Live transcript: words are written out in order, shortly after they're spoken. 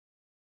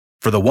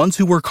For the ones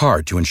who work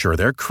hard to ensure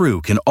their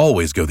crew can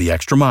always go the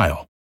extra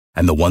mile,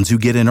 and the ones who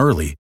get in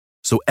early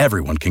so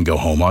everyone can go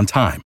home on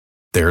time,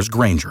 there's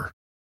Grainger,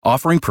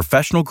 offering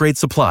professional-grade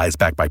supplies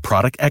backed by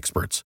product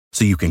experts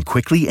so you can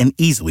quickly and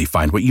easily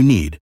find what you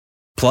need.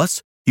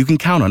 Plus, you can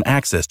count on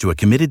access to a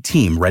committed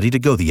team ready to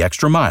go the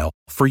extra mile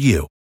for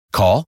you.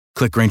 Call,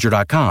 click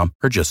Grainger.com,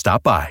 or just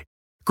stop by.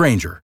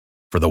 Grainger,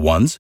 for the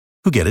ones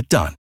who get it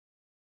done.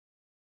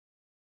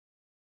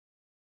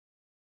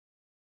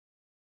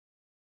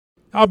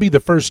 I'll be the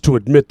first to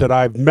admit that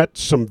I've met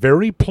some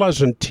very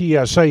pleasant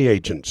TSA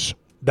agents.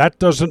 That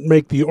doesn't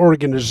make the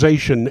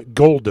organization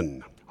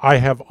golden. I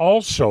have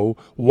also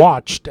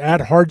watched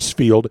at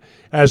Hartsfield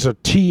as a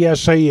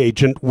TSA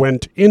agent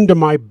went into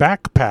my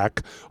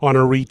backpack on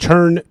a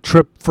return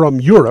trip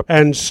from Europe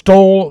and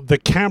stole the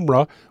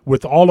camera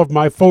with all of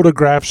my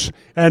photographs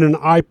and an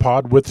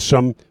iPod with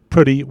some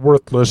pretty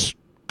worthless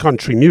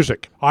country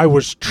music. I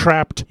was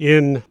trapped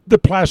in the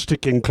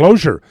plastic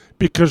enclosure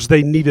because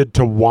they needed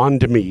to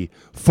wand me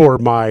for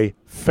my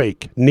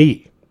fake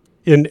knee.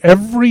 In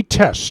every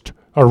test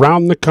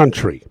around the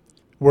country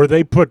where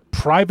they put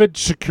private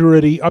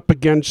security up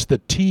against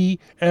the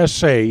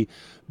TSA,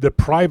 the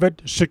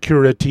private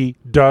security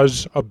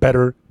does a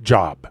better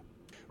job.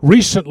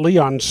 Recently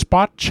on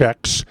spot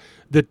checks,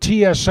 the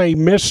TSA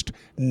missed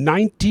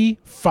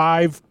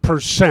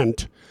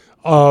 95%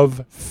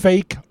 of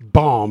fake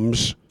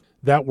bombs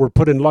that were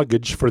put in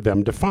luggage for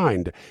them to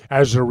find.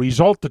 As a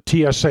result, the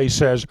TSA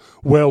says,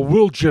 well,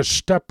 we'll just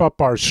step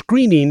up our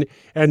screening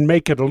and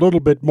make it a little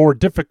bit more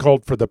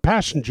difficult for the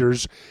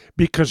passengers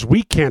because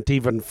we can't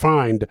even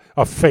find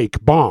a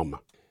fake bomb.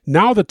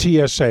 Now the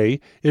TSA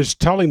is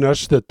telling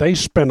us that they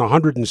spent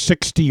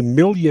 $160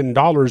 million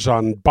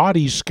on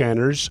body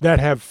scanners that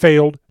have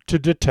failed to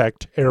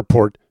detect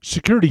airport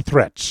security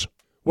threats.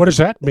 What does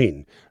that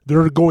mean?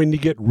 They're going to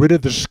get rid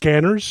of the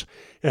scanners,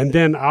 and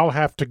then I'll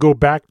have to go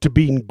back to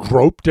being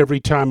groped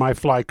every time I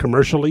fly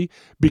commercially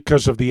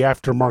because of the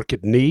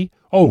aftermarket knee?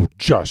 Oh,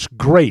 just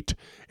great.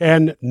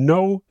 And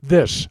know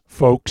this,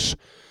 folks,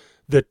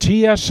 the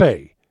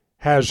TSA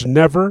has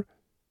never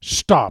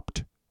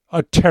stopped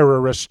a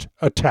terrorist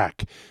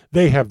attack.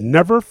 They have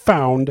never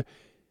found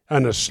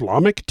an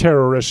Islamic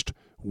terrorist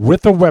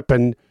with a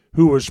weapon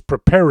who was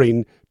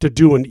preparing to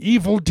do an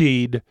evil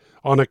deed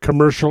on a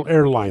commercial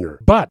airliner.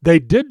 But they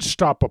did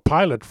stop a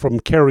pilot from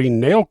carrying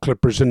nail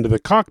clippers into the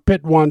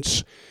cockpit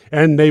once,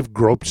 and they've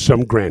groped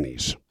some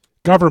grannies.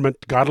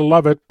 Government, gotta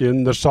love it.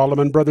 In the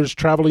Solomon Brothers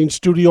Traveling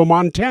Studio,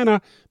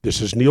 Montana, this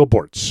is Neil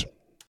Bortz.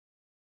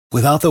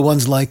 Without the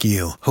ones like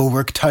you, who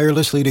work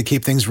tirelessly to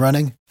keep things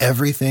running,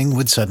 everything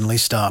would suddenly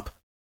stop.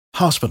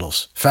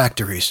 Hospitals,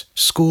 factories,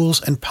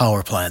 schools, and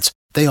power plants,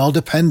 they all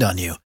depend on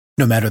you.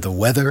 No matter the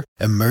weather,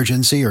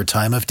 emergency, or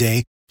time of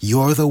day,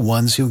 you're the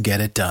ones who get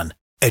it done.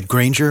 At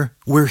Grainger,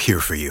 we're here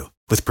for you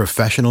with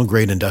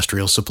professional-grade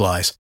industrial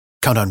supplies.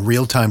 Count on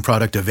real-time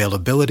product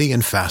availability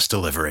and fast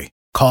delivery.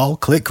 Call,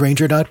 click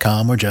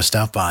Grainger.com, or just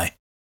stop by.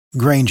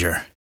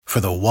 Grainger, for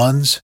the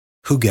ones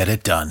who get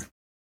it done.